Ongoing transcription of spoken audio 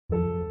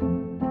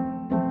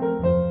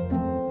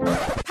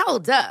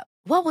Hold up.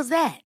 What was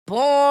that?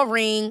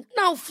 Boring.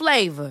 No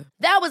flavor.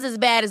 That was as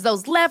bad as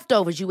those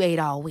leftovers you ate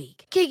all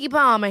week. Keke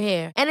Palmer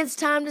here, and it's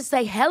time to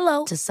say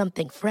hello to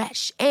something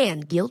fresh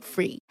and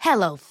guilt-free.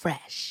 Hello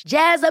Fresh.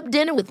 Jazz up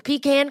dinner with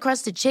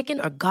pecan-crusted chicken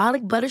or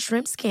garlic butter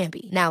shrimp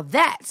scampi. Now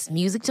that's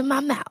music to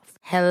my mouth.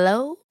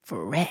 Hello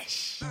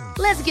Fresh.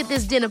 Let's get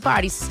this dinner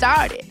party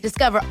started.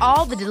 Discover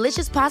all the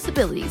delicious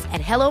possibilities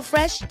at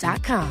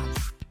hellofresh.com.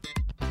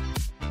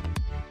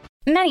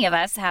 Many of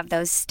us have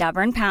those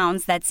stubborn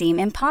pounds that seem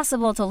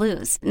impossible to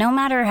lose, no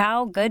matter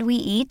how good we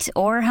eat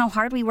or how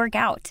hard we work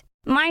out.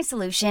 My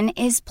solution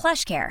is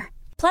PlushCare.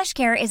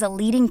 PlushCare is a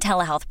leading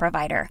telehealth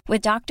provider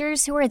with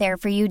doctors who are there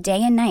for you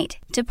day and night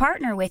to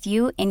partner with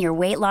you in your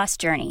weight loss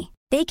journey.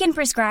 They can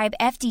prescribe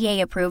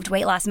FDA-approved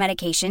weight loss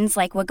medications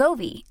like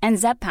Wegovy and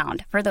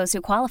Zepbound for those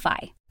who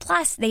qualify.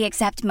 Plus, they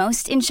accept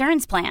most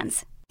insurance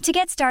plans. To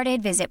get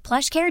started, visit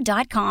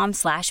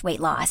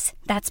plushcare.com/weightloss.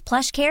 That's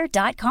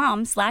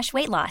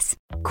plushcare.com/weightloss.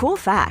 Cool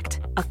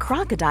fact, a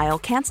crocodile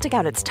can't stick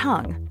out its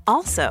tongue.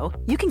 Also,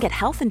 you can get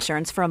health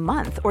insurance for a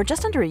month or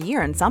just under a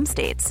year in some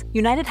states.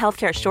 United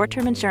Healthcare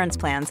short-term insurance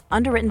plans,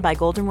 underwritten by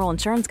Golden Rule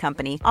Insurance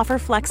Company, offer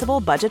flexible,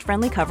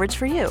 budget-friendly coverage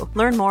for you.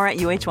 Learn more at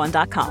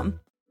uh1.com.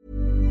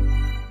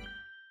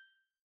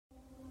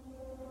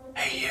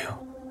 Hey you,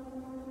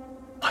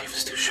 life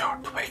is too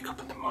short to wake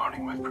up in the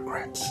morning with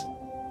regrets.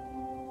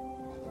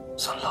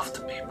 So love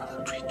the people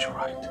who treat you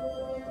right.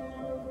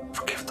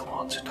 Forgive the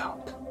ones who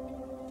don't.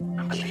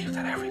 And believe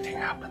that everything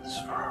happens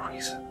for a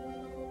reason.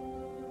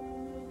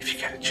 If you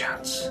get a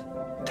chance,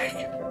 take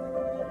it.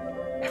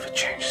 If it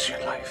changes your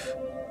life,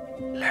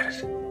 let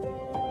it.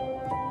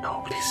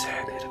 Nobody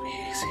said it'd be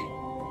easy.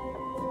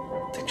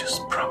 They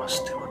just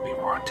promised it would be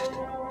worth it.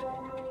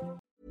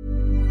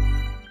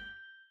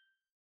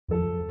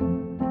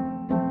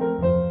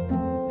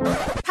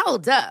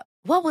 Hold up.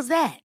 What was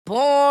that?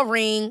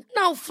 Boring.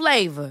 No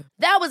flavor.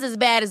 That was as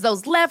bad as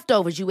those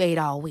leftovers you ate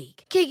all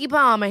week. Keke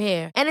Palmer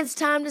here, and it's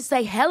time to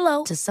say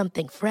hello to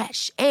something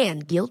fresh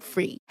and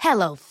guilt-free.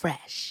 Hello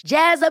Fresh.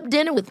 Jazz up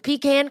dinner with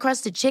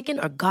pecan-crusted chicken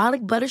or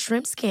garlic butter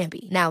shrimp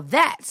scampi. Now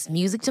that's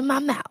music to my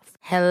mouth.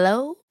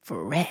 Hello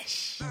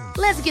Fresh.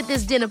 Let's get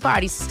this dinner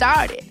party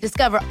started.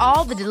 Discover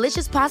all the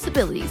delicious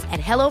possibilities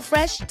at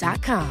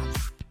hellofresh.com.